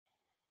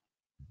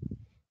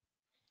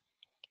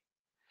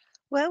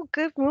Well,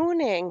 good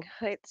morning.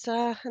 It's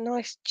a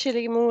nice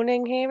chilly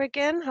morning here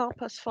again,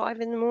 5:30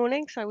 in the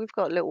morning. So we've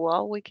got a little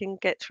while. We can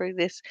get through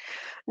this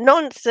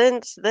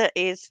nonsense that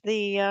is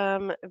the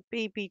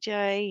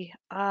BBJ.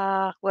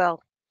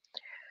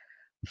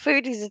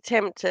 Foodie's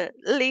attempt at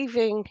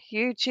leaving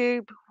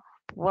YouTube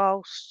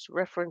whilst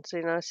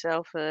referencing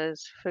herself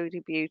as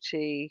Foodie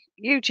Beauty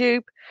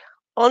YouTube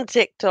on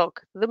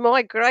TikTok. The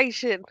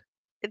migration.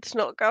 It's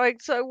not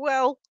going so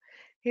well.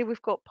 Here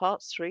we've got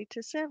parts 3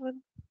 to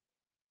 7.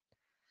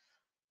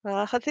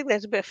 I think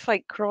there's a bit of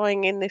fake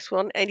crying in this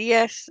one, and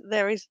yes,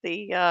 there is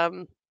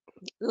the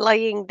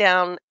laying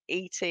down,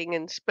 eating,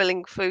 and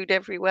spilling food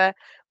everywhere.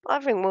 But I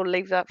think we'll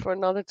leave that for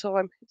another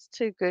time. It's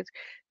too good.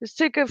 It's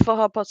too good for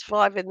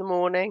 5:30 in the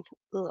morning.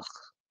 Ugh.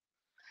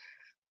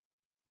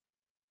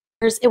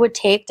 It would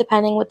take,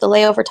 depending with the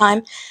layover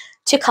time,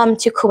 to come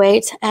to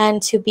Kuwait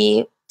and to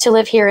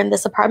live here in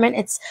this apartment.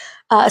 It's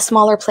a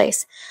smaller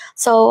place.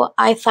 So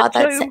I thought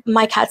that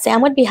my cat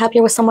Sam would be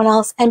happier with someone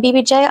else. And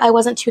BBJ, I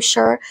wasn't too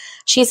sure.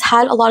 She's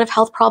had a lot of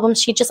health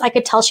problems. I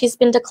could tell she's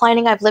been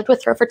declining. I've lived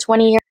with her for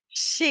 20 years.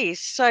 She's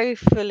so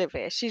full of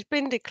it. She's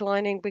been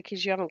declining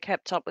because you haven't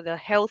kept up with her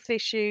health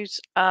issues.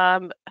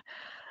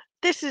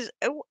 This is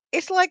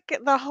it's like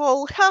the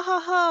whole ha ha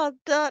ha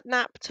dirt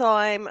nap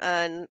time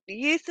and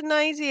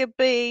euthanasia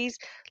bees.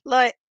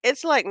 Like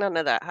it's like none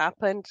of that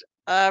happened.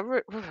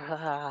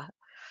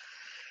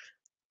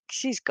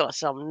 She's got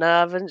some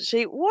nerve, and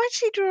why is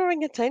she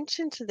drawing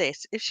attention to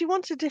this? If she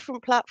wants a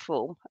different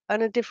platform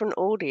and a different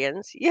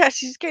audience, yeah,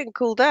 she's getting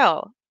called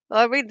out.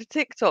 I mean, the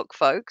TikTok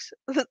folks,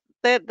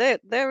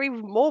 they're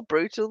even more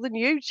brutal than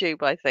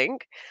YouTube, I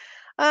think.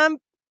 Um,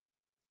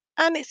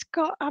 and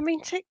I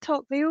mean,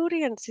 TikTok, the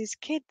audience is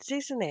kids,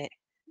 isn't it?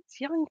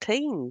 It's young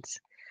teens.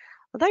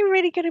 Are they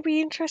really going to be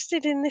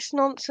interested in this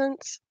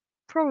nonsense?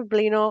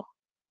 Probably not.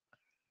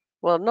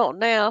 Well, not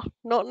now.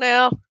 Not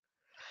now.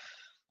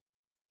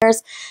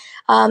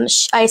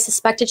 I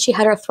suspected she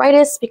had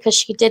arthritis because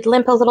she did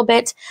limp a little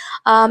bit.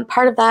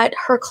 Part of that,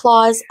 her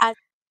claws.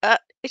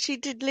 She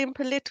did limp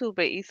a little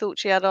bit. You thought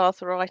she had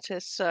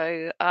arthritis,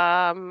 so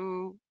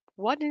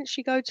why didn't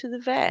she go to the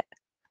vet?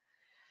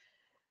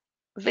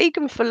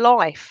 Vegan for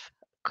Life.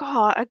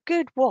 God, a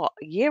good what?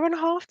 A year and a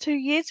half, 2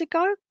 years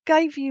ago,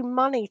 gave you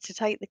money to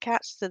take the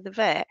cats to the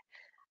vet.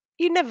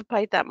 You never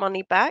paid that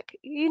money back.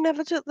 You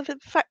never took the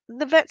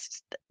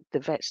vets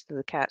to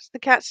the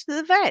cats to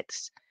the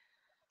vets.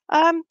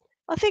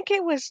 I think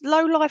it was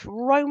low life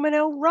Roman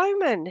L.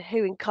 Roman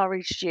who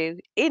encouraged you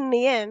in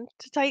the end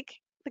to take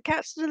the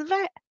cats to the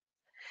vet.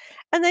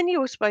 And then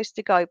you were supposed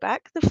to go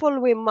back the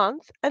following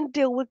month and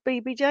deal with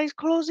BBJ's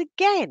clause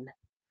again.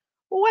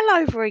 Well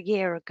over a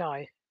year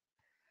ago.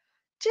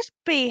 Just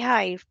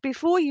behave.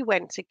 Before you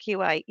went to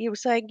Q8, you were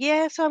saying,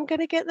 yes, I'm going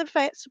to get the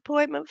vet's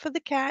appointment for the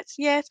cats.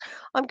 Yes,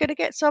 I'm going to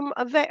get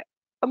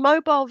a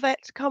mobile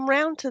vet to come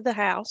round to the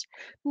house.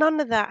 None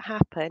of that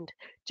happened.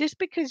 Just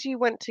because you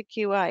went to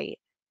Q8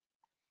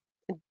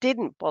 and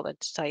didn't bother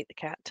to take the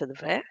cat to the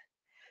vet,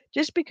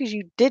 just because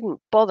you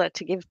didn't bother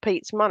to give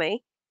Pete's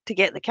money to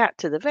get the cat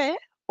to the vet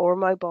or a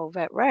mobile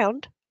vet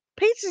round,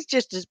 Pete's is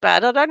just as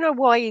bad. I don't know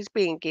why he's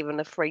being given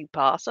a free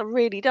pass. I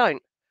really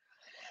don't.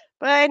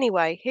 But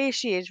anyway, here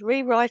she is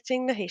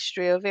rewriting the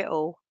history of it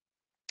all.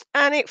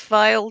 And it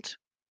failed.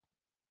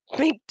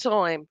 Big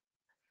time.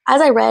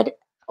 As I read,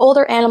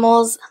 older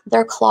animals,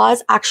 their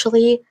claws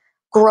actually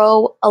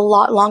grow a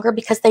lot longer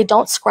because they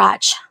don't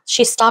scratch.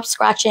 She stopped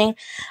scratching.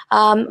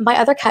 My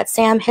other cat,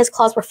 Sam, his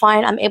claws were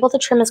fine. I'm able to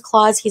trim his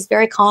claws. He's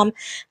very calm.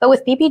 But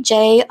with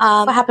BBJ,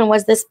 what happened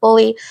was this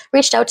bully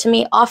reached out to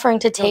me offering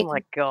to take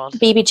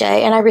BBJ,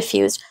 and I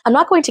refused. I'm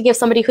not going to give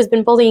somebody who's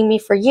been bullying me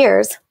for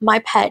years my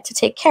pet to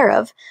take care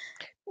of.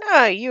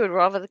 No, you would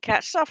rather the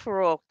cat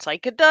suffer or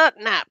take a dirt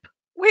nap.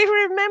 We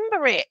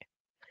remember it.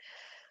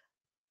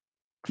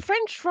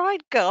 French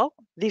fried girl,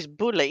 this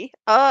bully,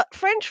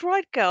 French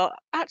fried girl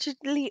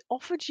actually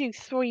offered you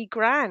 3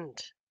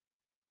 grand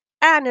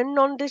and a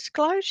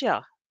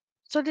non-disclosure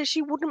so that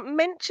she wouldn't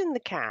mention the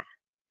cat.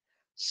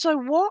 So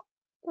what?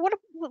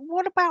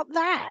 What about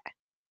that?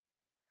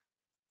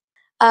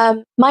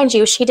 Mind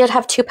you, she did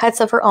have 2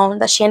 pets of her own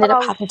that she ended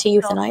up having to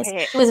euthanize.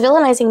 She was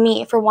villainizing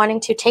me for wanting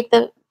to take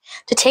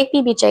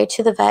BBJ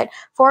to the vet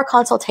for a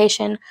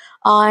consultation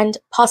on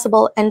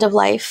possible end of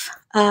life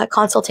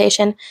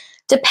consultation,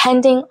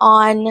 depending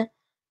on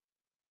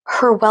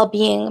her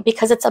well-being,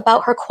 because it's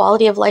about her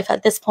quality of life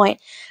at this point,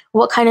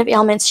 what kind of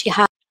ailments she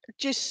has.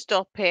 Just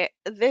stop it.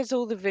 There's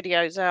all the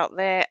videos out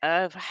there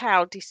of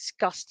how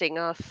disgusting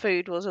our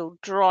food was, all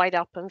dried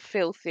up and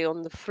filthy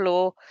on the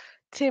floor.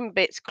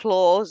 Timbit's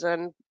claws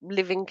and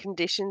living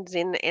conditions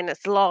in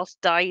its last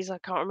days. I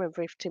can't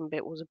remember if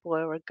Timbit was a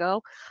boy or a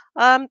girl.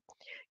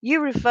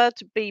 You refer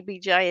to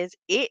BBJ as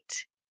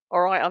it.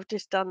 All right, I've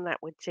just done that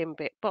with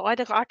Timbit, but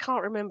I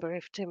can't remember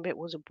if Timbit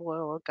was a boy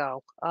or a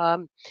girl.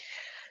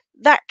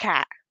 That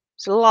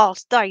cat's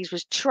last days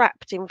was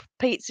trapped in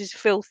Pete's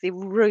filthy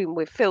room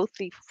with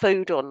filthy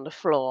food on the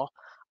floor.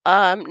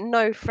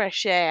 No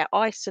fresh air,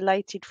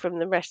 isolated from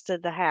the rest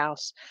of the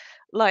house.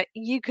 Like,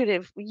 you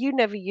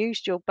never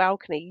used your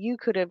balcony. You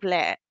could have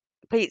let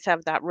Pete's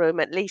have that room,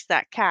 at least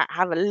that cat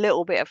have a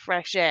little bit of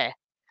fresh air.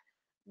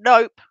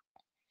 Nope.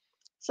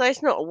 So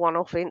it's not a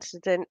one-off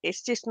incident.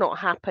 It's just not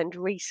happened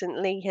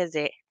recently, has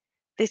it?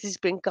 This has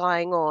been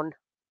going on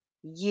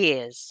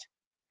years.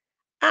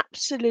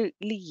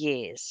 Absolutely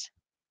years.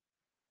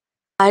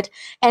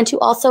 And to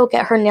also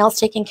get her nails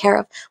taken care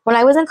of. When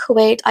I was in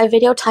Kuwait, I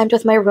video timed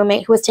with my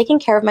roommate who was taking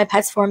care of my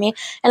pets for me,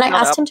 and I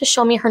Shut asked up. him to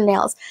show me her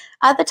nails.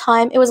 At the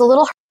time, it was a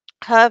little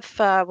Her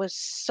fur was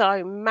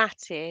so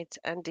matted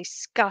and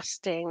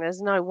disgusting.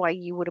 There's no way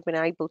you would have been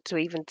able to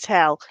even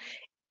tell,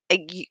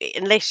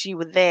 unless you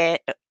were there,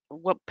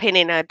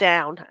 pinning her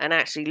down and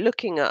actually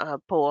looking at her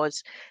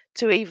paws,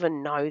 to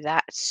even know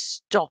that.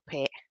 Stop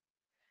it.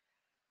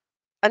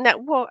 And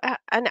that what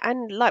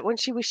and like when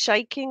she was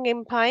shaking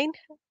in pain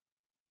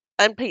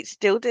and Pete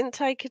still didn't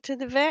take her to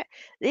the vet.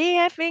 The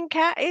effing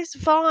cat is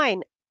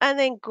fine. And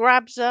then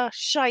grabs her,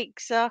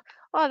 shakes her.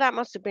 Oh, that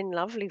must have been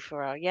lovely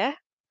for her, yeah?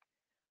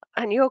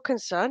 And you're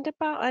concerned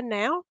about her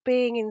now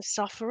being in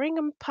suffering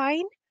and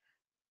pain?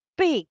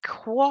 Be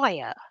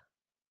quiet.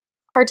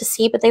 hard to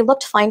see, but they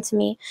looked fine to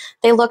me.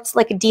 They looked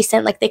like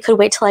decent, like they could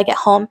wait till I get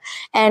home.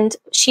 And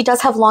she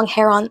does have long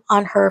hair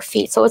on her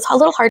feet, so it's a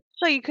little hard.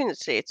 So you couldn't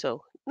see it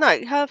all. No,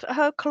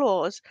 her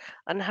claws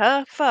and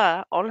her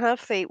fur on her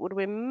feet would have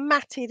been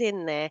matted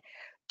in there,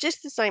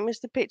 just the same as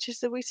the pictures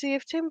that we see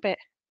of Timbit.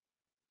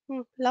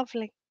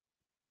 Lovely.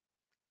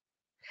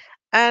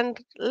 And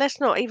let's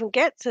not even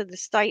get to the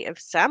state of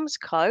Sam's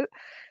coat.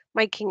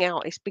 Making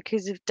out it's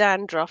because of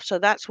dandruff, so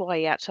that's why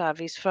he had to have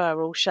his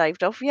fur all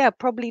shaved off. Yeah,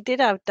 probably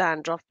did have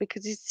dandruff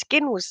because his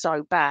skin was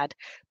so bad,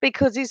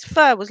 because his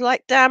fur was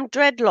like damn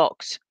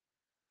dreadlocks.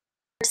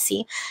 To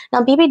see.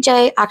 Now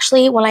BBJ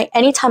actually,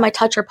 anytime I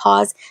touch her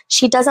paws,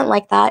 she doesn't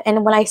like that.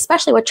 And when I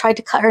especially would try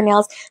to cut her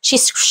nails, she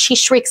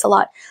shrieks a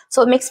lot.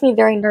 So it makes me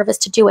very nervous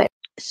to do it.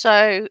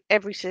 So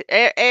every 3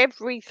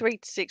 to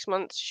 6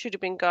 months should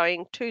have been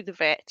going to the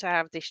vet to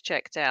have this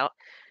checked out.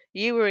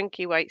 You were in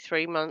Kuwait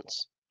 3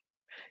 months.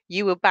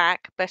 You were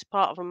back best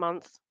part of a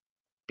month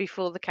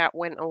before the cat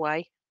went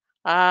away.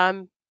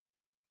 Um,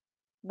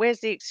 where's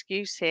the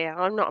excuse here?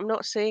 I'm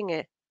not seeing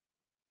it.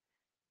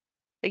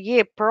 A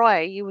year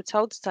prior, you were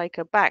told to take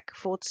her back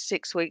 4 to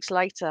 6 weeks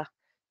later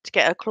to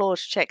get her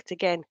claws checked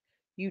again.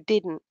 You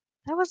didn't.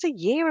 That was a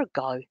year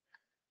ago.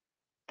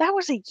 That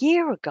was a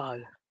year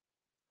ago.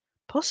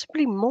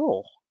 Possibly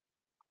more.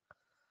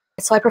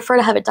 So I prefer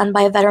to have it done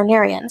by a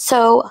veterinarian.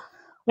 So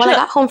when I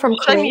got home from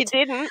Shame you Kuwait,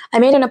 didn't. I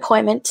made an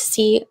appointment to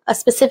see a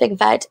specific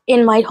vet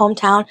in my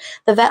hometown.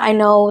 The vet I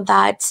know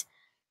that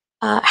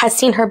has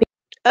seen her.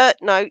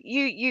 No,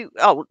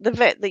 the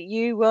vet that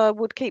you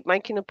would keep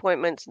making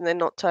appointments and then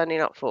not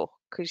turning up for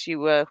because you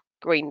were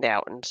greened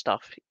out and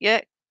stuff.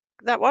 Yeah,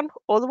 that one,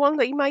 or the one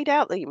that you made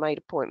out that you made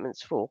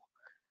appointments for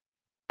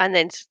and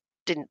then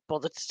didn't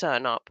bother to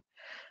turn up.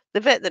 The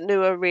vet that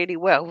knew her really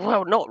well.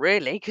 Well, not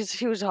really, because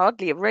she was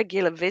hardly a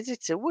regular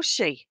visitor, was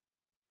she?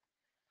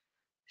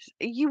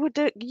 You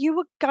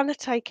were gonna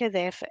take her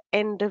there for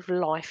end of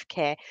life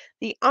care.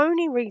 The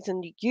only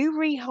reason you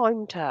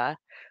rehomed her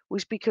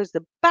was because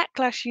the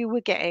backlash you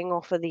were getting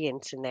off of the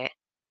internet.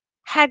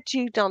 Had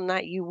you done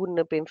that, you wouldn't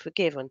have been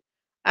forgiven.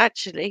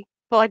 Actually,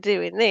 by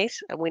doing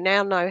this, and we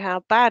now know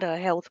how bad her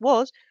health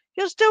was,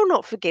 you're still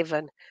not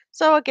forgiven.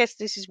 So I guess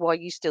this is why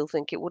you still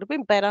think it would have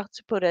been better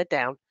to put her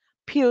down.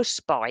 Pure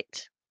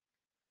spite.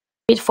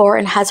 For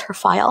and has her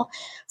file.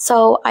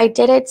 So I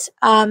did it.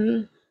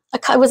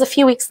 It was a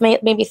few weeks,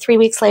 maybe 3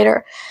 weeks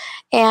later,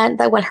 and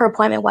that when her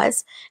appointment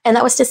was, and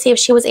that was to see if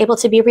she was able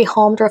to be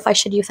rehomed or if I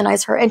should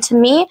euthanize her. And to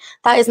me,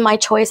 that is my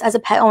choice as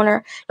a pet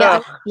owner.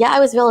 Ugh. Yeah, I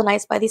was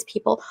villainized by these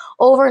people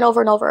over and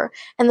over and over,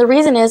 and the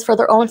reason is for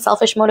their own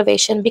selfish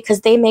motivation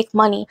because they make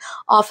money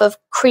off of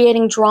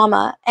creating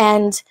drama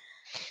and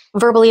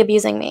verbally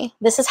abusing me.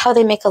 This is how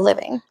they make a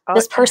living.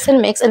 This person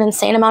makes an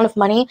insane amount of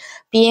money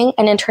being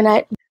an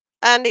internet.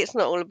 And it's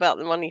not all about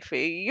the money for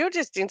you. You're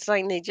just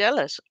insanely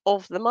jealous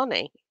of the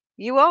money.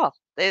 You are.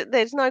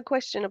 There's no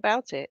question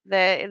about it.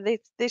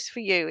 This for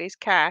you is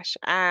cash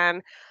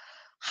and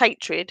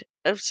hatred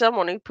of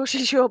someone who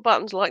pushes your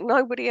buttons like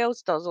nobody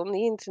else does on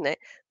the internet.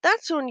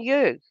 That's on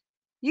you.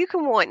 You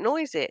can white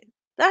noise it.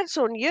 That's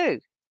on you.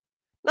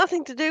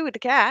 Nothing to do with the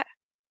cat.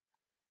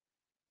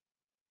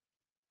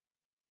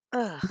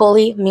 Ugh.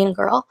 Bully, mean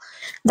girl.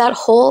 That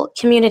whole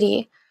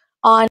community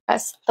on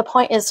us. The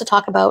point is to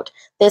talk about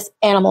this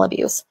animal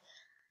abuse.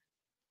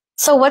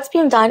 So what's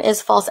being done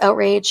is false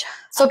outrage.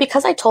 So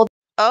because I told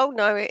Oh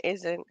no, it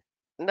isn't.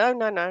 No,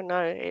 no, no,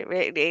 no.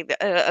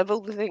 Of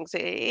all the things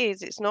it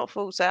is, it's not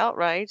false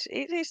outrage.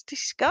 It is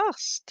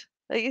disgust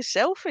at your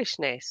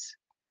selfishness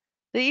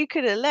that you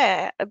could have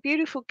let a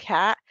beautiful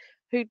cat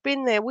who'd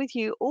been there with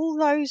you all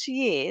those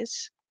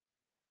years,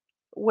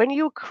 when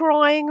you were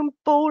crying and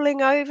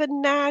bawling over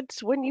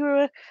nads, when you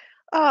were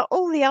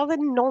all the other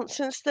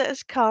nonsense that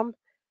has come.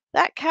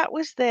 That cat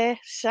was there,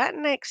 sat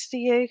next to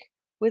you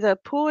with her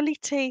poorly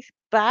teeth,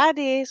 bad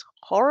ears,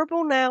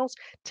 horrible nails,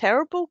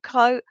 terrible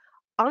coat,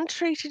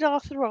 untreated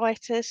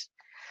arthritis,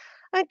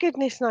 and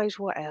goodness knows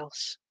what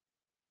else.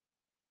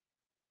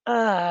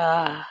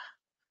 Ah,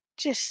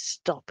 just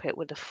stop it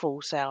with the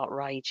false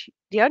outrage.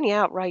 The only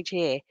outrage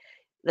here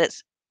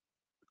that's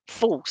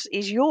false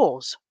is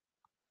yours.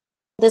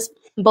 This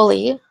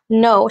bully,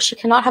 no, she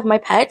cannot have my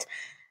pet.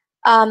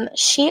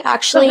 She Doesn't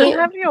actually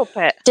have your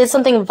pet. did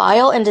something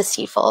vile and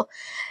deceitful.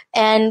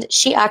 And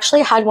she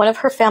actually had one of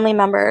her family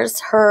members,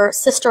 her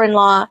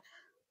sister-in-law,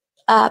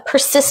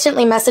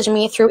 persistently message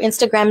me through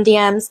Instagram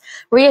DMs,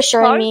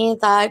 reassuring So, me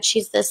that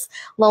she's this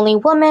lonely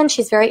woman,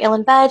 she's very ill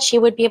in bed, she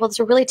would be able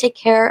to really take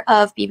care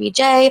of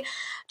BBJ.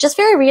 Just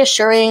very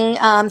reassuring,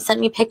 sent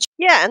me pictures.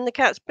 yeah, and the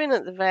cat's been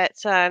at the vet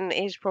and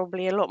is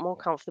probably a lot more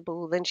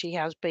comfortable than she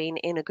has been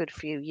in a good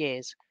few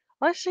years.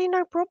 I see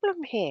no problem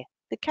here.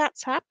 The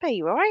cat's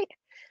happy, right?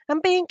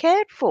 And being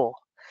cared for.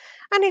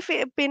 And if it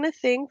had been a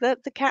thing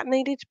that the cat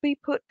needed to be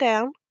put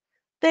down,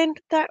 then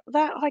that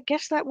I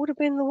guess that would have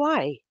been the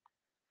way.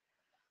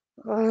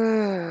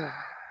 Ugh.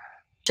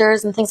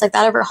 And things like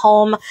that of her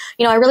home.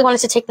 You know, I really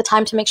wanted to take the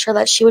time to make sure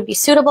that she would be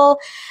suitable,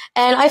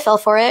 and I fell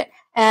for it.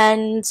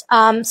 And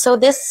so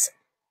this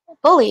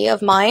bully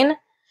of mine,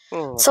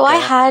 Oh so I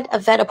God. had a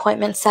vet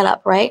appointment set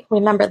up, right?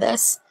 Remember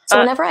this. So Uh,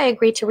 whenever I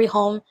agreed to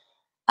rehome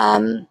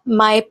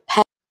my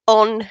pet,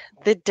 on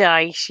the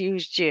day she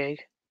was due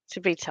to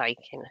be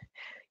taken,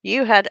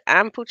 you had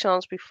ample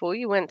chance before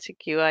you went to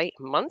QA,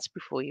 months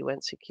before you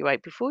went to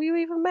QA, before you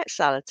even met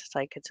Salah to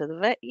take her to the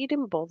vet. You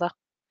didn't bother.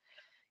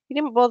 You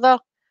didn't bother.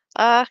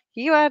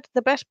 You had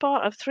the best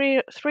part of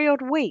three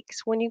odd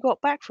weeks when you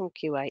got back from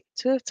Q8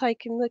 to have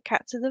taken the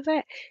cat to the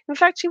vet. In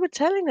fact, you were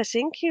telling us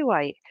in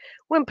Q8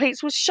 when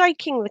Pete was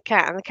shaking the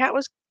cat and the cat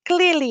was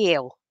clearly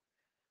ill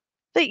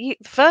that the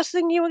first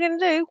thing you were going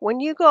to do when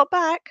you got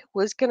back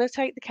was going to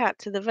take the cat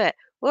to the vet.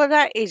 Well,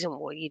 that isn't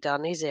what you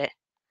done, is it?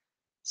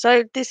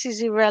 So this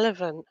is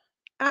irrelevant.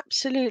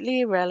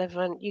 Absolutely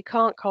irrelevant. You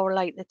can't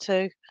correlate the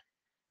two.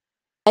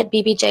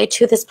 BBJ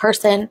to this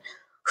person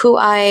who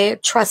I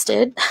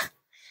trusted,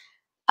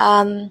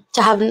 to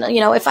have, you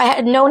know, if I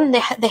had known they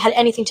had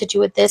anything to do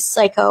with this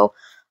psycho,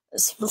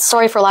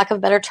 sorry for lack of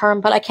a better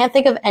term, but I can't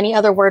think of any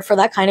other word for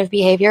that kind of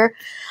behavior.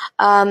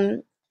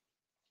 And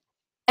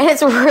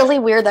it's really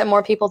weird that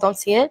more people don't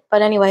see it.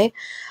 But anyway,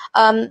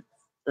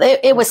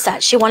 it was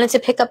set. She wanted to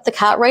pick up the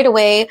cat right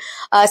away,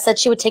 said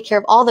she would take care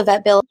of all the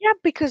vet bills. Yeah,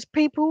 because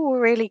people were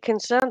really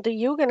concerned that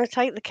you were going to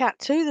take the cat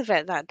to the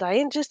vet that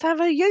day and just have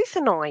her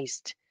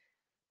euthanized.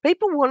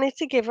 People wanted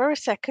to give her a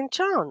second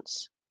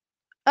chance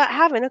at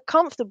having a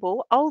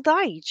comfortable old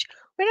age.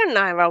 We don't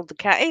know how old the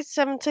cat is,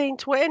 17,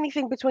 20,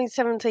 anything between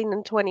 17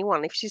 and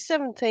 21. If she's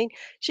 17,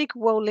 she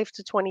could well live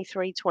to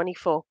 23,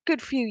 24.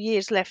 Good few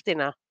years left in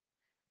her.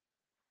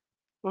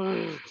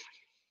 Mm.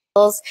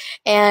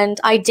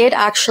 And I did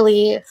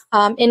actually,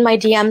 in my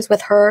DMs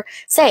with her,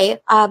 say,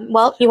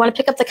 well, you want to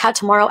pick up the cat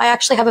tomorrow? I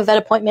actually have a vet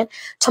appointment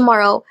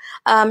tomorrow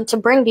to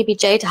bring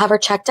BBJ to have her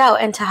checked out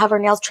and to have her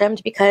nails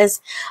trimmed, because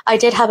I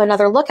did have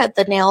another look at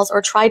the nails,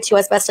 or tried to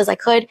as best as I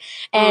could,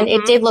 and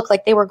it did look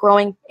like they were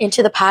growing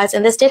into the pads.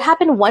 And this did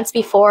happen once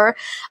before.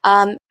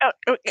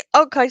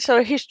 Okay, so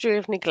a history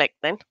of neglect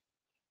then.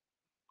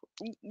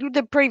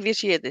 The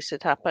previous year this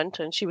had happened,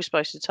 and she was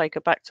supposed to take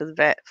her back to the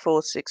vet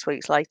 4 6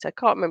 weeks later.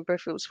 Can't remember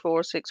if it was 4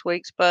 or 6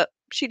 weeks, but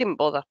she didn't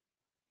bother.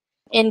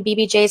 In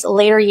BBJ's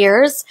later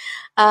years,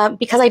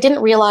 because I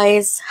didn't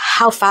realize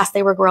how fast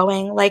they were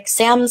growing. Like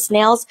Sam's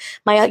nails,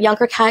 my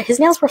younger cat, his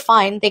nails were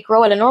fine. They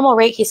grow at a normal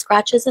rate. He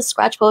scratches his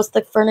scratch posts,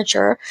 the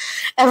furniture,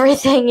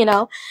 everything, you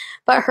know.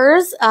 But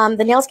hers,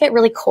 the nails get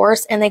really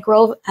coarse and they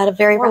grow at a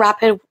very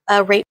rapid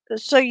rate.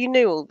 So you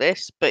knew all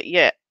this, but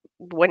yet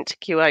went to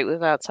Q8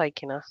 without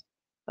taking her.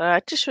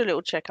 Just for a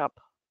little checkup.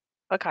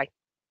 Okay,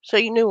 so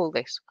you knew all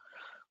this.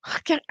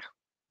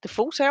 The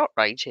false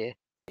outrage here.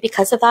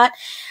 Because of that.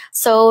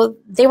 So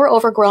they were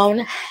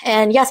overgrown.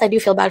 And yes, I do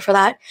feel bad for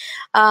that.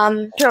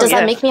 Does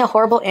that make me a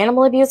horrible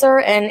animal abuser?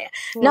 And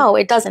no,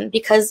 it doesn't,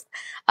 because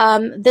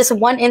this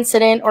one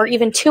incident, or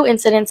even two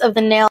incidents of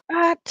the nail.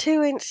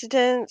 Two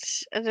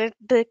incidents.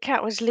 The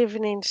cat was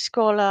living in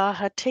Scholar.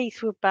 Her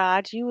teeth were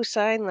bad. You were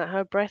saying that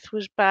her breath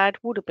was bad.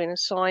 Would have been a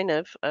sign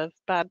of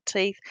bad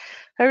teeth.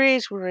 Her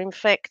ears were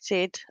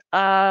infected.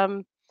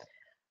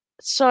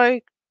 So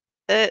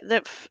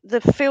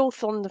the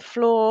filth on the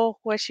floor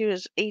where she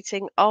was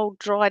eating old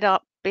dried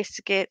up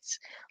biscuits.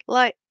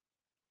 Like,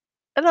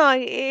 no,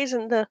 it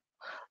isn't the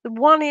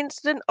one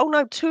incident. Oh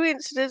no, two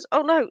incidents.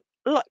 Oh no,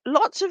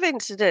 lots of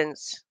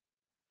incidents.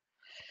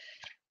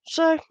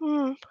 So,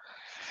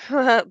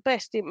 at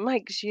best, it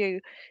makes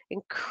you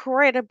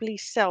incredibly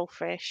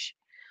selfish,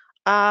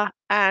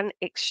 and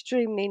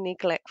extremely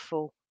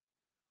neglectful.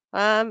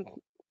 The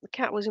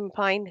cat was in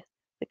pain.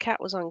 The cat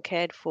was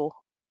uncared for.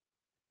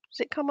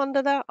 Does it come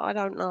under that? I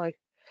don't know.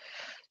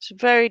 It's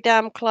very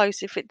damn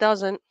close if it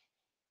doesn't.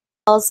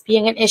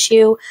 Being an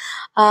issue.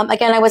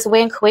 Again, I was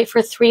away in Kuwait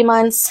for 3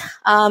 months.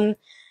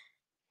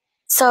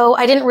 So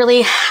I didn't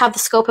really have the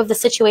scope of the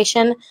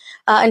situation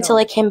until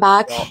I came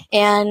back.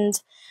 And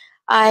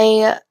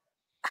I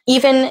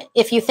Even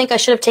if you think I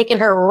should have taken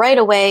her right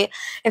away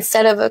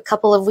instead of a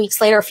couple of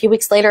weeks later, a few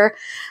weeks later,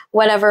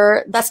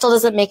 whatever, that still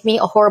doesn't make me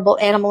a horrible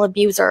animal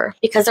abuser,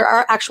 because there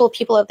are actual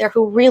people out there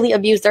who really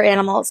abuse their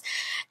animals.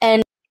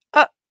 And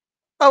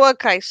oh,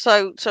 okay.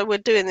 So we're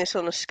doing this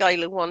on a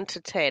scale of 1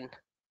 to 10.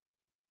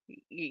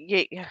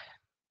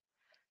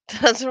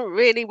 Doesn't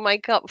really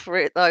make up for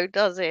it, though,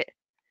 does it?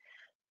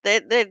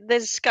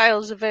 There's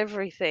scales of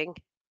everything,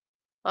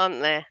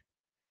 aren't there?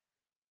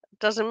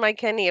 Doesn't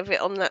make any of it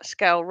on that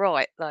scale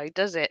right, though,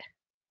 does it?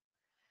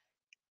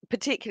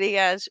 Particularly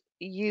as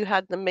you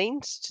had the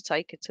means to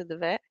take her to the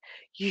vet.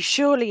 You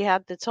surely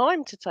had the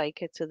time to take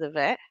her to the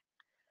vet.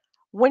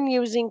 When you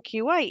was in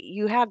Kuwait,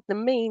 you had the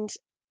means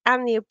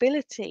and the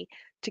ability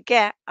to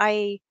get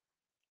a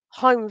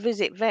home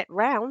visit vet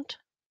round.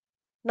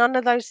 None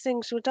of those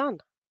things were done.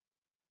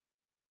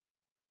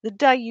 The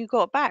day you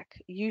got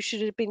back, you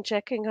should have been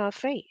checking her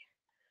feet.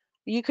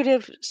 You could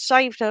have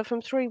saved her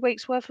from 3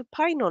 weeks' worth of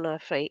pain on her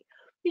feet.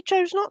 You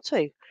chose not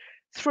to,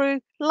 through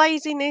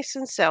laziness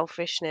and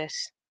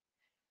selfishness.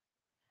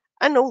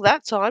 And all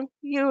that time,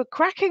 you were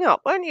cracking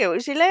up, weren't you? It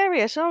was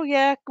hilarious. Oh,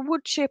 yeah,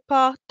 wood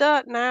chipper,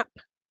 dirt nap.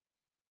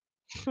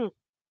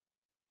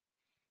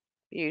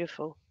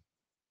 Beautiful.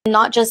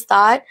 not just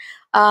that,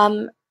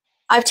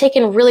 I've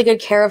taken really good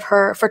care of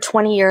her for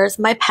 20 years.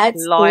 My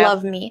pets Liar.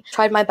 love me.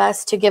 Tried my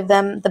best to give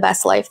them the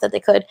best life that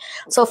they could.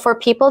 So for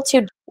people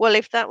to Well,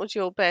 if that was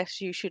your best,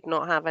 you should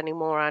not have any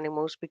more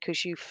animals,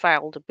 because you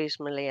failed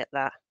abysmally at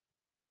that.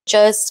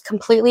 just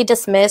completely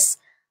dismiss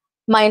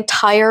my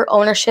entire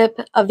ownership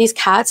of these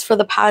cats for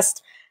the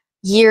past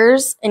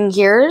years and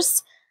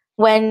years,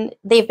 when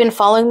they've been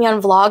following me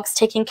on vlogs,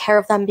 taking care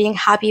of them, being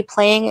happy,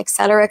 playing,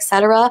 etc.,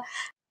 etc.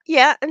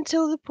 Yeah,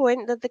 until the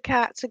point that the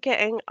cats are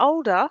getting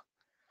older,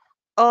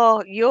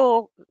 or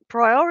your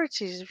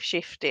priorities have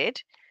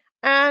shifted,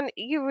 and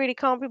you really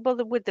can't be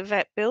bothered with the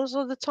vet bills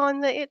or the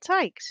time that it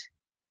takes.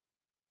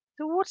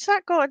 So what's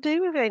that got to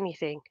do with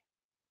anything?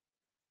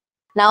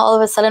 Now all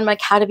of a sudden, my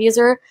cat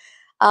abuser,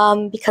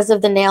 because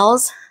of the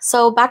nails.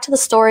 So back to the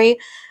story.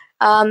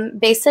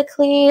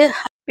 Basically,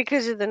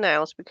 Because of the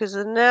nails,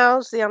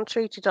 the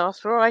untreated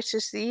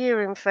arthritis, the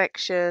ear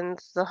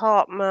infections, the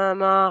heart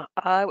murmur,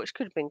 which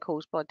could have been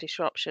caused by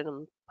disruption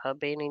and her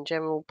being in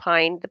general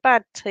pain, the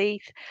bad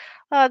teeth,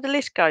 the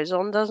list goes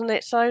on, doesn't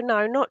it? So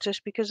no, not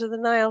just because of the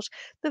nails,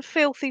 the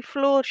filthy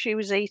floor she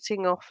was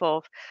eating off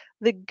of,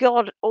 the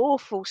god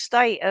awful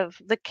state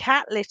of the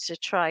cat litter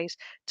trays,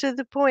 to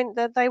the point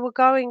that they were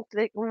going,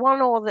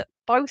 one or that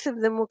both of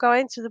them were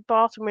going to the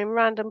bathroom in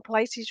random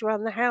places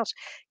around the house.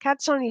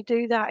 Cats only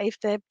do that if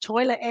their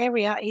toilet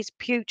area is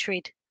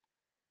putrid.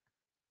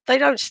 They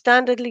don't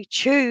standardly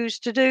choose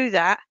to do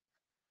that.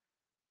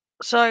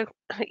 So,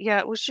 yeah,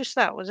 it was just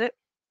that, was it?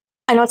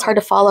 I know it's hard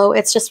to follow.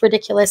 It's just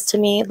ridiculous to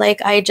me.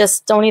 Like, I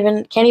just can't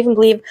even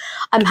believe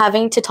I'm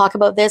having to talk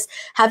about this.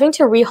 Having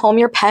to rehome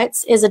your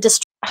pets is a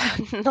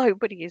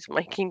Nobody is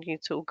making you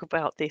talk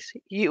about this.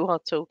 You are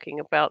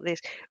talking about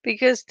this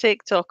because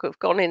TikTok have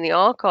gone in the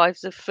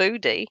archives of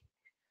Foodie,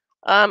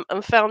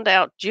 and found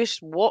out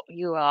just what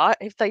you are.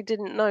 If they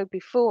didn't know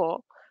before,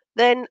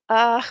 then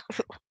that's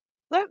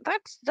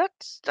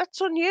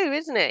on you,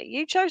 isn't it?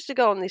 You chose to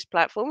go on this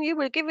platform. You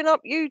were giving up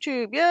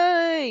YouTube.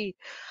 Yay!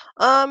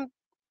 Um,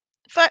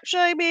 fat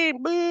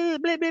shaming. Blah,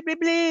 blah, blah, blah,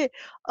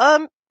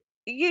 blah.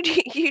 You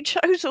you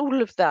chose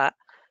all of that.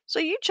 So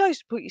you chose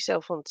to put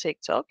yourself on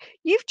TikTok.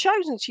 You've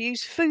chosen to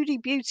use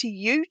Foodie Beauty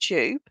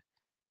YouTube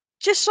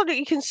just so that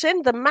you can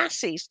send the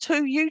masses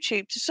to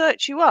YouTube to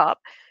search you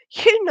up.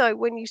 You know,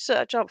 when you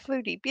search up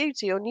Foodie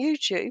Beauty on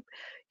YouTube,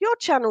 your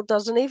channel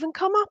doesn't even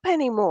come up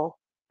anymore.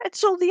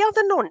 It's all the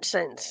other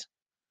nonsense.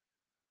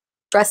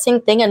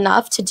 distressing thing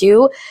enough to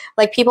do.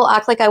 Like, people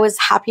act like I was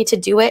happy to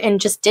do it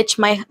and just ditch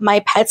my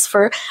pets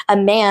for a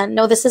man.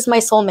 No, this is my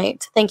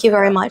soulmate. Thank you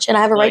very much, and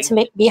I have a right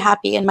to be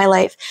happy in my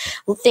life.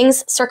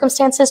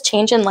 Circumstances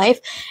change in life,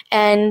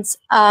 and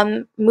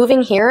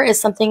moving here is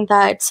something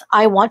that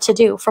I want to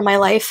do for my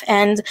life.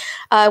 And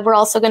we're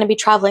also going to be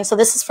traveling, so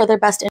this is for their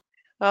best.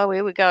 Oh,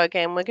 here we go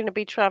again. We're going to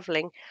be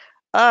traveling.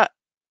 Uh,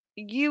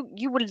 you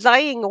were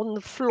laying on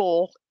the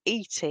floor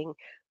eating.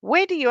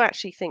 Where do you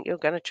actually think you're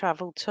going to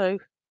travel to?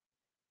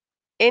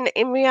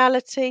 In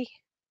reality?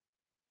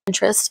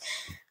 Interest.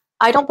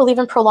 I don't believe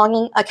in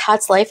prolonging a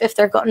cat's life if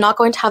they're not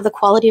going to have the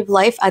quality of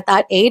life at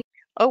that age.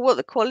 Oh, what,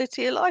 the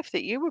quality of life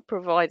that you were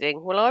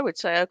providing? Well, I would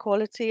say our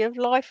quality of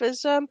life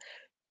has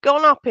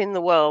gone up in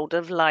the world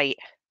of late.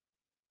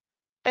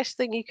 Best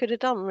thing you could have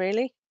done,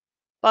 really.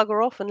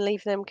 Bugger off and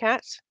leave them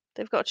cats.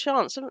 They've got a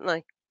chance, haven't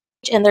they?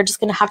 And they're just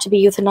going to have to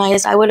be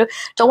euthanized.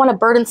 Don't want to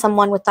burden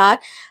someone with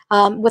that,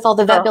 with all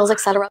the vet bills,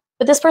 etc.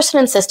 But this person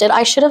insisted.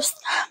 I should have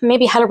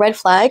maybe had a red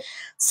flag.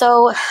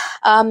 So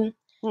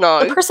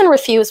No. the person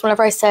refused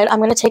whenever I said, I'm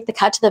going to take the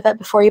cat to the vet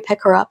before you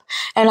pick her up.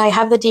 And I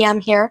have the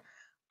DM here.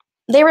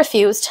 They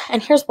refused,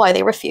 and here's why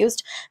they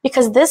refused.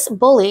 Because this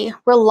bully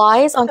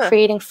relies on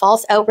creating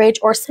false outrage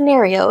or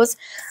scenarios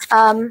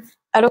out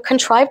of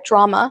contrived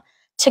drama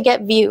to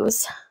get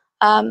views.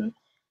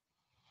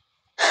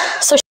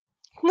 So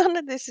None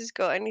of this has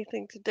got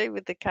anything to do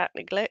with the cat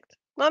neglect.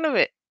 None of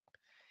it.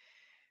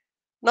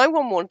 No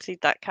one wanted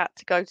that cat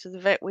to go to the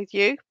vet with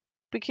you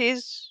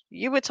because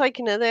you were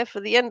taking her there for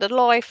the end of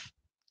life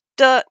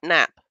dirt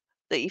nap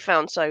that you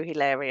found so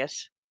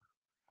hilarious.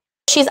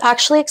 She's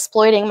actually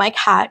exploiting my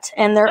cat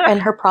and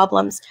her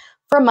problems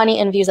for money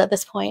and views at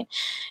this point.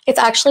 It's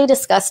actually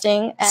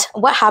disgusting. And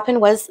what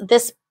happened was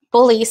this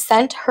bully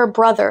sent her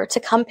brother to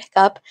come pick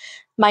up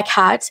my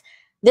cat.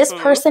 This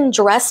person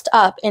dressed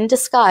up in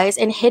disguise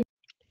and hid.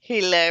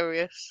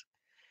 Hilarious.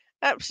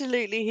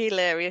 Absolutely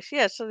hilarious.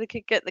 Yeah, so they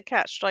could get the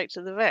cat straight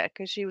to the vet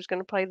because she was going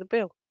to pay the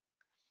bill.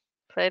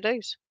 Fair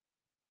dues.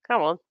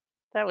 Come on.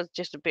 That was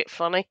just a bit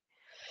funny.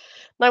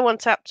 No one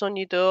tapped on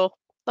your door.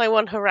 No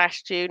one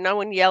harassed you. No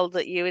one yelled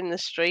at you in the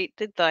street,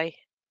 did they?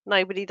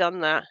 Nobody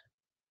done that.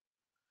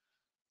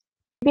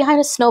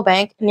 Behind a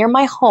snowbank near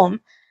my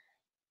home,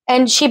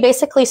 and she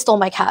basically stole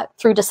my cat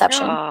through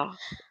deception. Oh.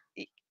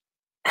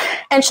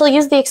 And she'll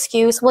use the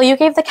excuse, well, you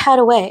gave the cat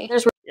away.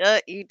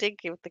 You did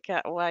give the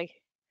cat away.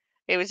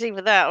 It was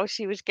either that or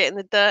she was getting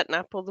the dirt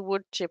nap or the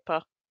wood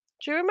chipper.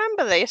 Do you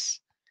remember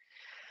this?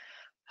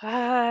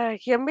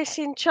 You're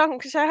missing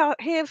chunks out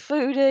here,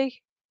 Foodie.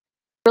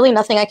 Really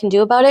nothing I can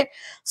do about it.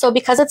 So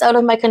because it's out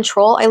of my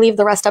control, I leave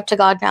the rest up to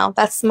God now.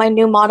 That's my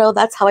new motto.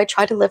 That's how I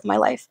try to live my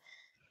life.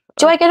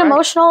 Do I get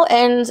emotional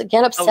and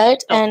get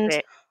upset?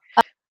 It.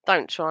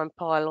 Don't try and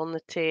pile on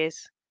the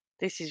tears.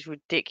 This is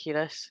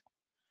ridiculous.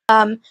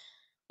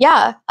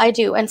 Yeah, I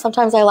do. And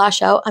sometimes I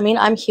lash out. I mean,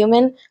 I'm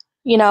human.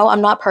 You know, I'm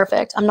not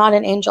perfect. I'm not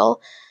an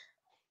angel.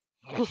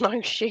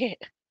 No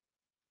shit.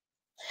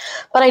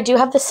 But I do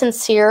have the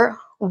sincere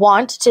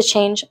want to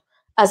change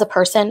as a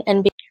person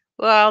and be.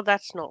 Well,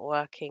 that's not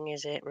working,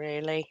 is it,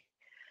 really?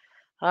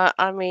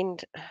 I mean,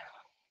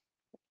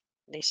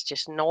 it's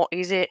just not,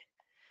 is it?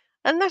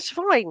 And that's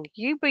fine.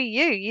 You be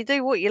you. You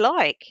do what you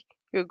like.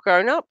 You're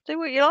grown up. Do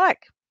what you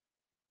like.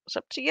 It's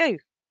up to you.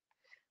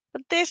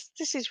 But this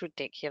is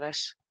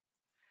ridiculous.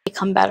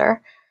 Become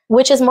better,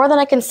 which is more than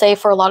I can say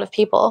for a lot of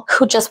people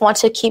who just want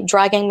to keep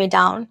dragging me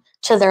down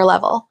to their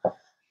level.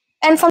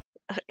 And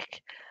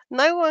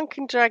no one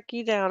can drag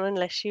you down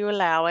unless you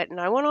allow it.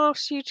 No one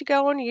asks you to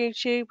go on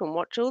YouTube and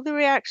watch all the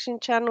reaction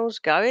channels,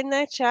 go in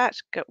their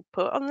chats,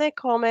 put on their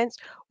comments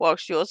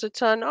whilst yours are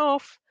turned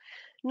off.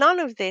 None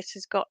of this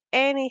has got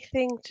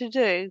anything to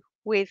do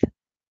with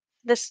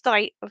the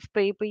state of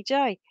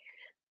BBJ.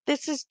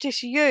 This is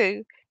just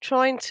you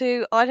trying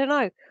to, I don't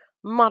know,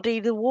 muddy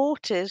the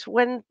waters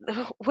when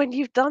when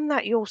you've done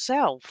that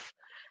yourself.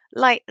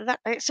 Like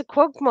that, it's a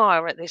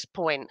quagmire at this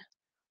point.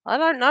 I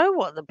don't know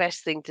what the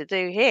best thing to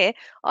do here.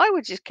 I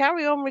would just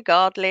carry on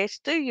regardless,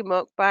 do your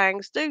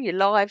mukbangs, do your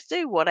lives,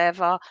 do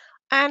whatever,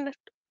 and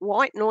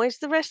white noise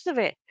the rest of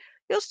it.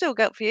 You'll still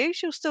get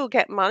views, you'll still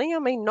get money. I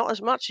mean, not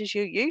as much as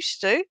you used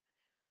to.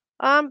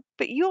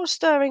 But you're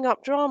stirring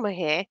up drama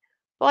here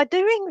by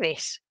doing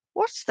this.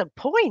 What's the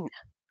point?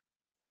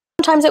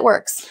 sometimes it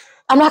works.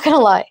 I'm not gonna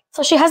lie.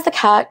 So she has the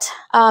cat.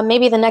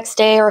 Maybe the next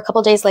day or a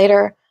couple days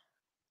later,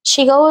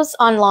 she goes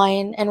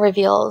online and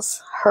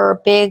reveals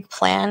her big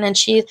plan, and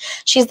she's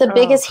the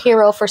biggest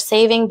hero for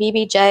saving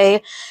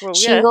BBJ.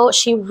 Well,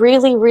 she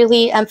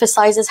really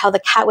emphasizes how the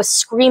cat was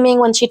screaming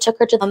when she took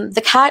her to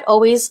the cat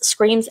always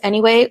screams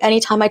anyway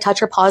anytime I touch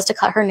her paws to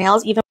cut her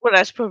nails, even. Well,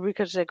 that's probably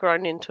because they're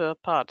grown into a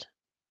pud.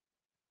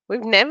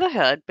 We've never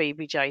heard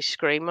BBJ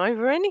scream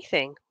over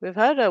anything. We've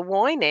heard her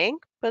whining,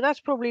 but that's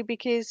probably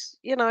because,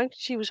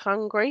 she was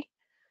hungry.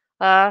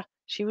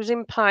 She was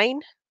in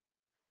pain.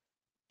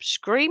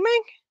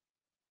 Screaming?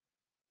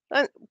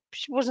 And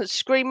she wasn't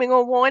screaming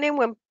or whining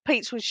when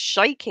Pete was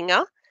shaking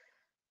her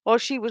while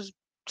she was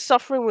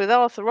suffering with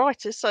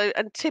arthritis,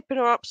 and tipping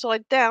her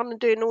upside down and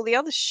doing all the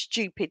other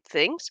stupid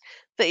things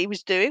that he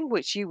was doing,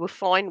 which you were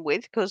fine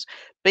with because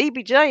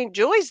BBJ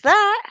enjoys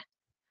that.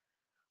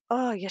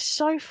 Oh, you're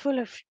so full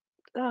of,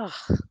 oh,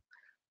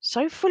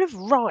 so full of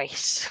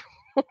rice.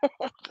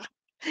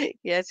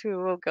 Yes, we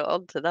will get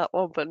on to that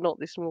one, but not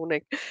this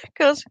morning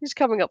because it's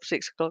coming up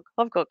 6 o'clock.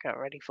 I've got to get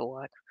ready for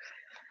work.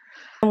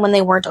 When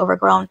they weren't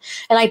overgrown.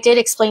 And I did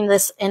explain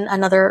this in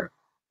another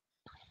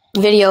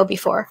video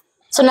before.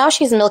 So now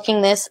she's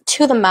milking this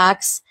to the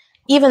max,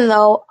 even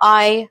though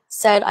I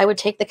said I would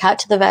take the cat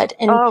to the vet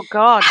and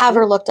have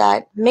her looked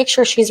at, make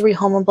sure she's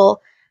rehomable.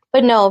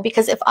 But no,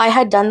 because if I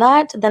had done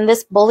that, then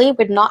this bully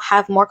would not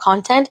have more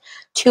content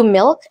to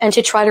milk and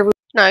to try to.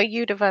 No,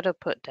 you'd have had her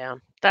put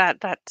down.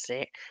 That's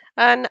it.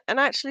 And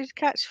actually, the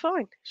cat's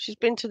fine. She's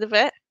been to the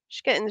vet.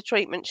 She's getting the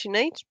treatment she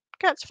needs.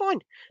 Cat's fine.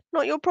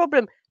 Not your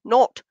problem.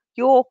 Not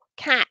your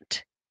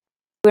cat.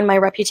 In my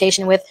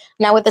reputation with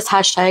now with this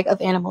hashtag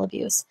of animal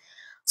abuse.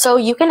 So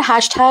you can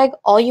hashtag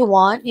all you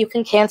want. You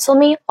can cancel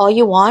me all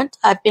you want.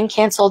 I've been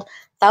canceled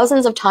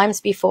thousands of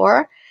times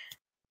before.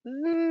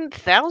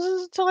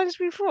 Thousands of times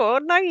before?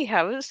 No, you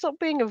haven't. Stop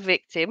being a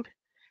victim.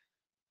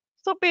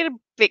 Stop being a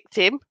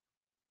victim.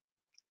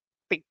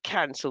 Been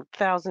cancelled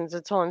thousands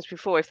of times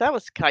before. If that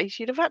was the case,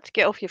 you'd have had to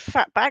get off your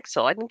fat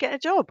backside and get a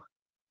job.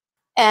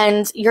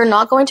 And you're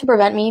not going to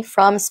prevent me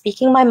from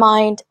speaking my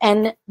mind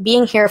and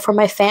being here for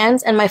my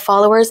fans and my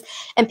followers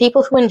and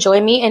people who enjoy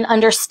me and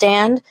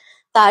understand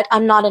that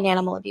I'm not an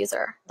animal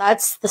abuser.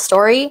 That's the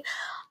story.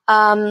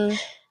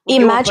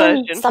 Your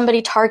Imagine version.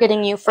 somebody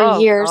targeting you for Oh,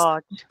 years,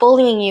 God.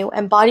 bullying you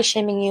and body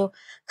shaming you,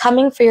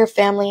 coming for your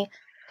family.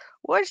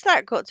 What has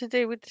that got to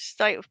do with the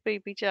state of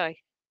BBJ?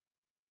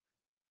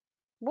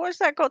 What has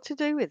that got to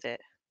do with it?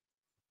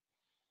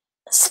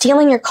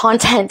 Stealing your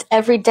content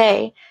every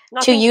day to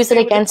Nothing to use it do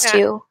with the against cat.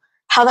 you,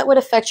 how that would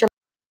affect your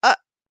Uh,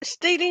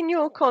 Stealing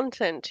your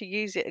content to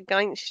use it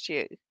against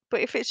you.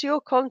 But if it's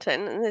your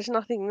content and there's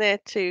nothing there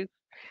to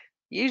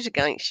use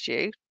against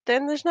you,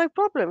 then there's no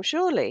problem,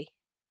 surely.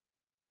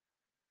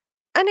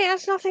 And it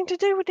has nothing to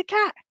do with the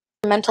cat.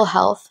 mental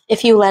health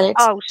if you let it.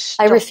 Oh, I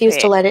stop refuse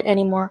to it. let it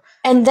anymore.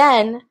 And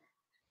then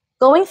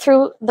going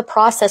through the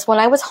process, when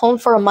I was home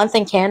for a month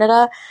in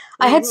Canada,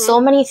 I had Hmm. so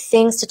many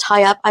things to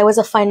tie up. I was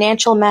a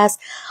financial mess.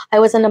 I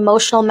was an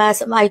emotional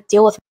mess. I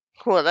deal with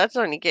Well, that's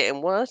only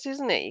getting worse,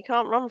 isn't it? You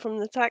can't run from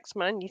the tax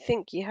man. You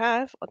think you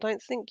have. I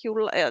don't think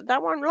you'll.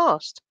 That won't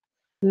last.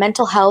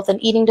 mental health and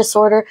eating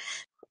disorder.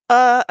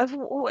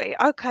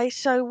 Okay,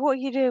 so what are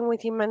you doing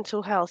with your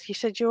mental health? You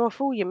said you're off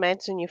all your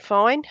meds and you're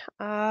fine.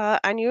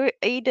 And your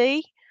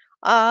ED.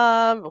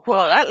 Well,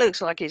 that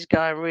looks like it's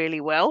going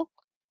really well.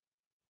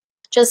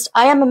 Just,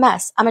 I am a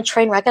mess. I'm a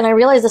train wreck. And I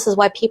realize this is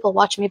why people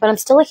watch me, but I'm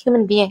still a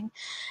human being.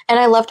 And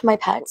I loved my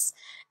pets.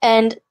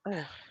 And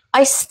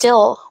I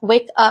still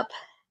wake up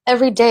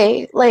every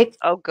day, like,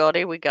 Oh God,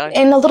 here we go.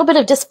 in a little bit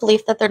of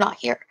disbelief that they're not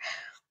here.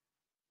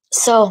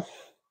 So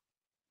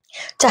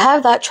to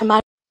have that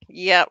traumatic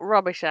Yeah,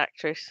 rubbish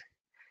actress.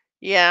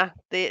 Yeah,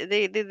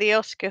 the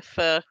Oscar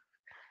for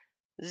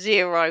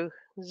zero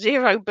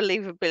zero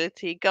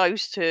believability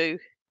goes to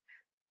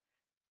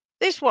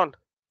this one.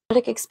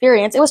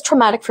 experience, it was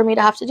traumatic for me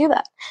to have to do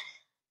that.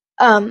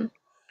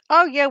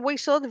 Oh yeah, we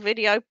saw the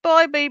video.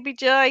 Bye,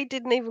 BBJ.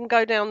 Didn't even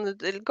go down the.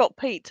 It got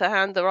Pete to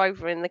hand her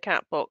over in the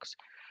cat box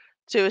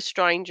to a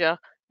stranger.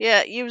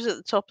 Yeah, you was at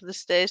the top of the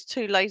stairs,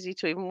 too lazy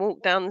to even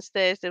walk down the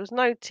stairs. There was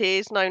no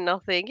tears, no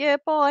nothing. Yeah,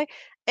 bye.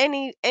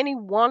 Any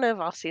one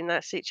of us in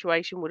that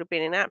situation would have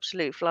been in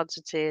absolute floods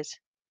of tears.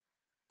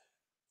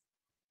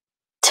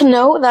 To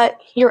know that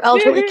your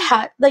elderly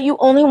cat that you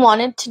only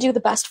wanted to do the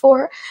best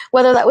for,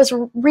 whether that was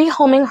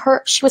rehoming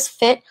her, she was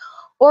fit,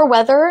 or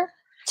whether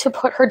to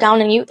put her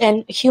down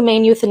in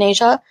humane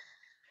euthanasia.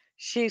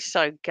 She's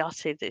so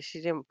gutted that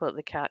she didn't put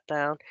the cat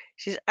down.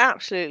 She's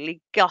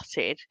absolutely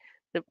gutted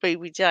that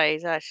BBJ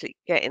is actually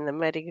getting the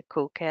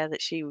medical care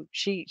that she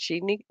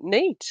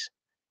needs.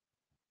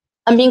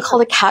 I'm being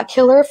called a cat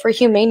killer for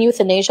humane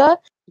euthanasia.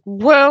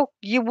 Well,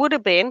 you would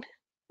have been.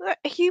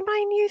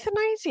 Humane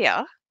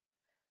euthanasia?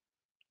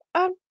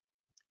 Um,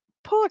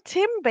 poor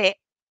Timbit.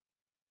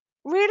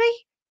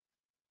 Really?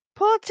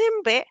 Poor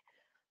Timbit?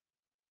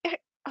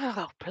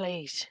 Oh,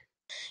 please.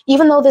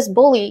 Even though this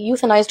bully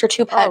euthanized her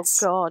two Oh, pets.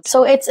 God.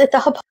 So it's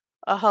the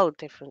A whole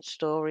different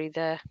story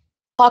there.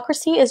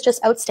 hypocrisy is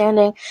just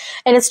outstanding,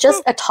 and it's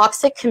just a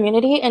toxic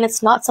community, and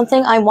it's not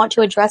something I want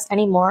to address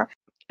anymore.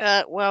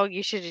 Well,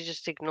 you should have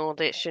just ignored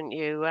it, shouldn't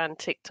you? And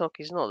TikTok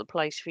is not the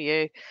place for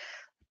you.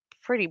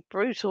 Pretty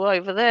brutal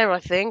over there,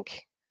 I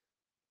think.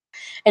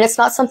 And it's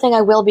not something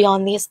I will be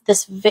on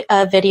this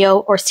video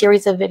or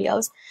series of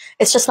videos.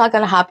 It's just not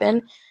going to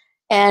happen.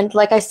 And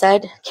like I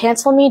said,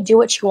 cancel me, do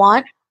what you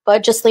want,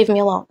 but just leave me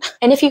alone.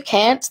 And if you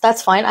can't,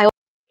 that's fine. I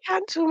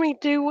Cancel me,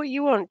 do what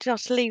you want,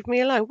 just leave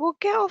me alone. Well,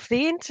 get off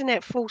the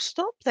internet, full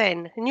stop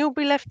then, and you'll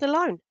be left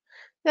alone.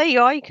 There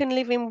you are, you can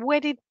live in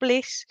wedded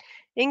bliss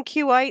in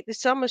Q8. The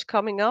summer's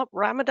coming up.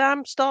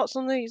 Ramadan starts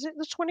on is it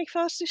the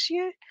 21st this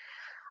year?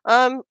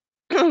 Um,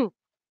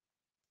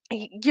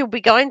 you'll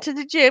be going to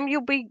the gym,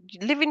 you'll be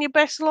living your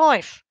best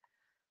life.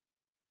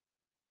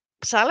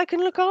 Salah can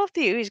look after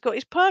you. He's got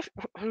his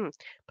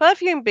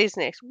perfume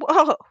business.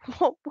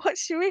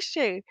 What's your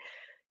issue?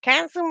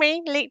 Cancel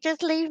me.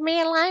 Just leave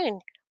me alone.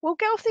 Well,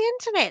 get off the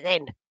internet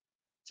then.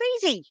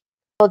 It's easy.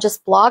 will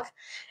just block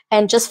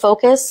and just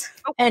focus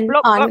Oh, and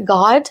block, block. on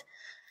God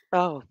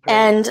Oh, please.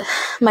 and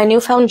my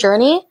newfound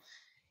journey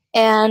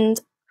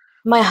and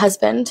my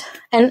husband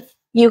and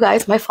you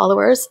guys, my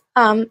followers.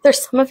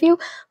 There's some of you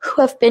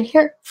who have been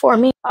here for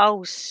me.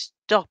 Oh,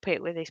 stop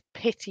it with this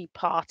pity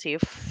party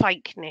of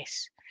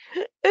fakeness.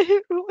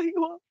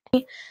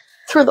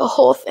 Through the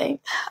whole thing.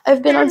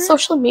 I've been on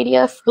social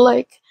media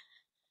for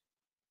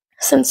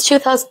since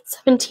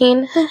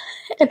 2017, and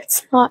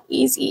it's not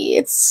easy.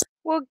 It's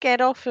Well, get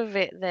off of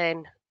it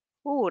then.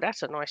 Oh,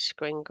 that's a nice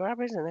screen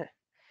grab, isn't it?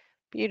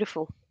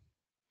 Beautiful.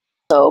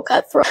 so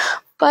cutthroat,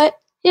 but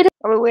it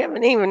I mean, we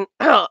haven't even.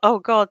 Oh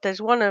God,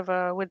 there's one of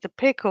her with the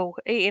pickle,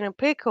 eating a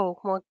pickle.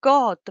 My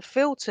God, the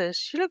filters.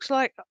 She looks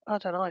like I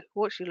don't know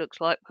what she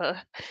looks like, but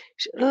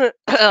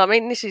I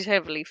mean, this is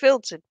heavily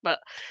filtered. But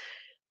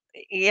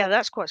yeah,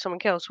 that's quite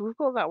something else. We've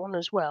got that one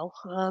as well.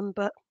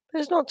 But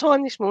there's not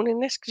time this morning.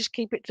 Let's just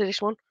keep it to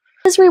this one.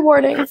 is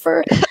rewarding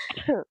for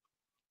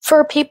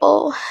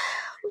people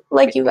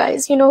like you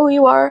guys. You know who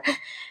you are,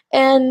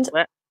 and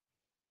Well,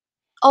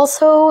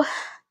 also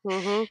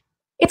Mhm.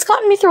 It's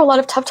gotten me through a lot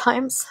of tough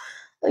times.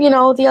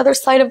 The other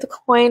side of the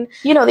coin,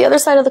 the other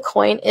side of the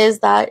coin is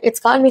that it's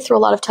gotten me through a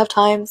lot of tough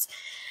times,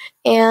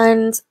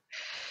 and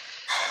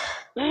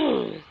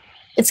Mm.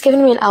 it's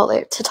given me an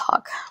outlet to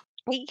talk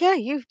Yeah,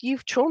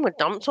 you've trauma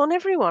dumped on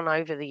everyone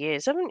over the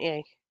years, haven't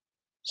you?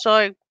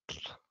 So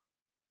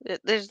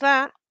there's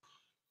that.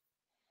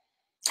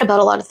 about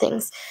a lot of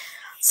things.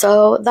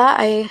 So that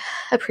I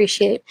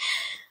appreciate.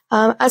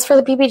 As for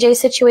the BBJ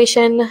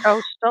situation,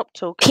 Oh, stop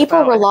talking people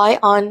about it. rely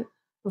on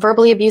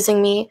verbally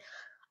abusing me,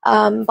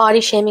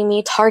 body shaming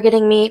me,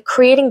 targeting me,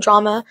 creating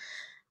drama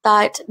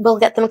that will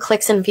get them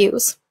clicks and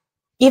views,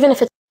 even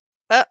if it's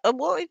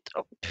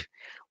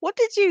What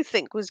did you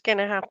think was going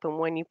to happen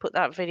when you put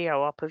that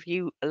video up of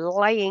you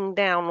laying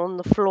down on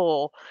the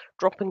floor,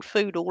 dropping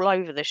food all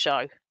over the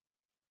show?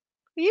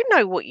 You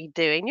know what you're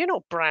doing. You're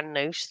not brand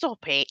new.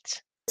 Stop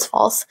it.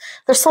 false.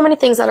 There's so many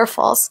things that are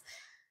false.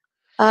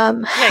 Yeah,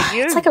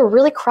 It's like you. a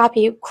really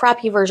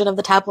crappy version of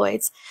the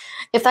tabloids.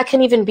 If that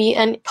can even be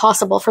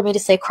possible for me to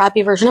say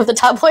crappy version of the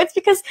tabloids,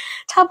 because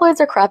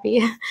tabloids are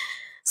crappy.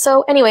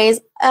 So,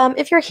 anyways,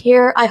 if you're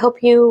here, I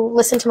hope you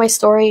listen to my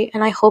story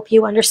and I hope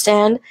you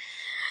understand.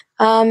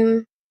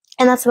 And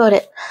that's about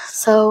it.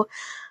 So,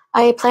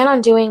 I plan on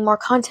doing more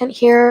content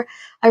here.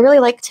 I really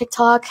like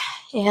TikTok,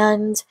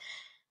 and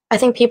I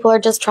think people are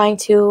just trying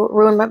to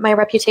ruin my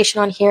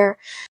reputation on here.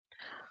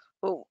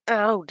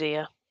 Oh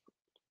dear.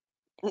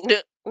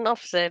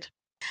 Enough said.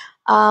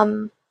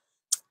 Um,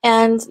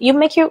 and you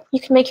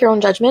can make your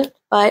own judgment,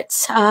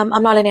 but I'm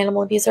not an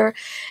animal abuser,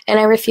 and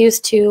I refuse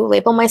to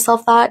label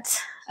myself that.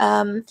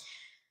 Um,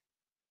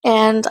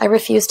 and I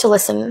refuse to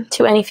listen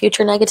to any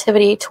future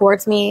negativity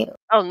towards me.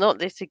 Oh, not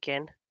this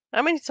again.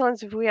 How many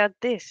times have we had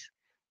this?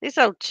 This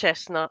old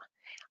chestnut.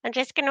 I'm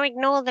just going to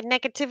ignore the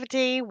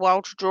negativity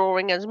whilst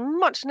drawing as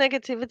much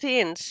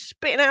negativity and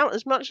spitting out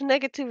as much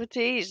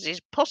negativity as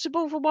is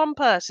possible for one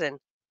person.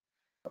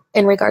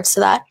 In regards to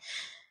that,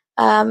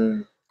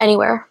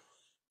 anywhere.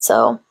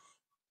 So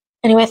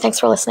anyway, thanks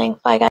for listening.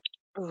 Bye, guys.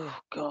 Oh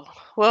God.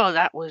 Well,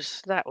 that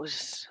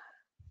was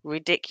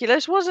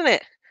ridiculous, wasn't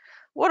it?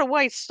 What a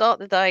way to start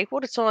the day.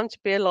 What a time to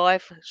be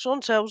alive.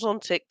 Chantel's on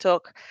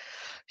TikTok.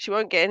 She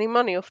won't get any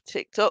money off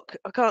TikTok.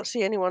 I can't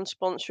see anyone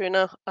sponsoring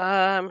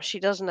her. She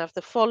doesn't have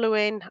the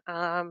following.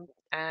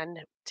 And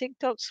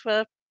TikTok's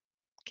for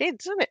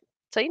kids, isn't it?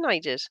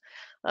 Teenagers.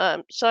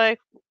 So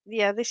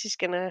yeah, this is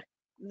gonna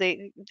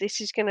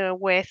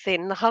wear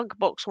thin. The hug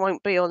box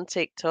won't be on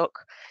TikTok.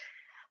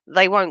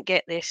 They won't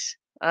get this.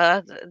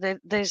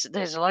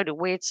 There's a load of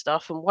weird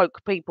stuff and woke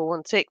people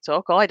on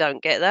TikTok. I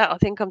don't get that. I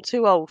think I'm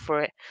too old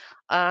for it.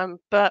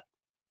 But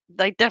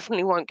they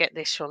definitely won't get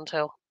this,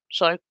 Chantel.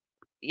 So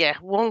yeah,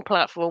 wrong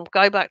platform.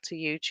 Go back to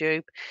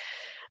YouTube.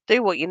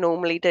 Do what you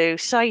normally do.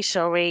 Say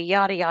sorry.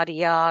 Yada yada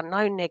yada.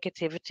 No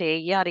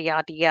negativity. Yada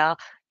yada yada.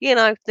 You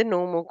know the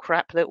normal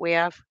crap that we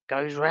have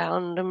goes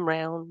round and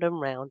round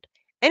and round.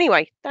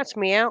 Anyway, that's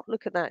me out.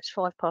 Look at that. It's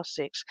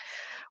 6:05.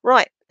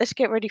 Right, let's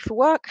get ready for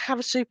work. Have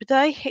a super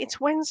day. It's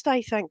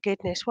Wednesday, thank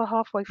goodness. We're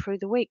halfway through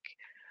the week,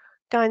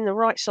 going the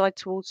right side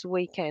towards the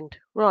weekend.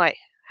 Right,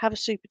 have a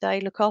super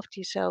day. Look after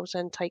yourselves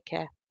and take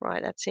care.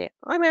 Right, that's it.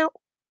 I'm out.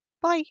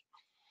 Bye.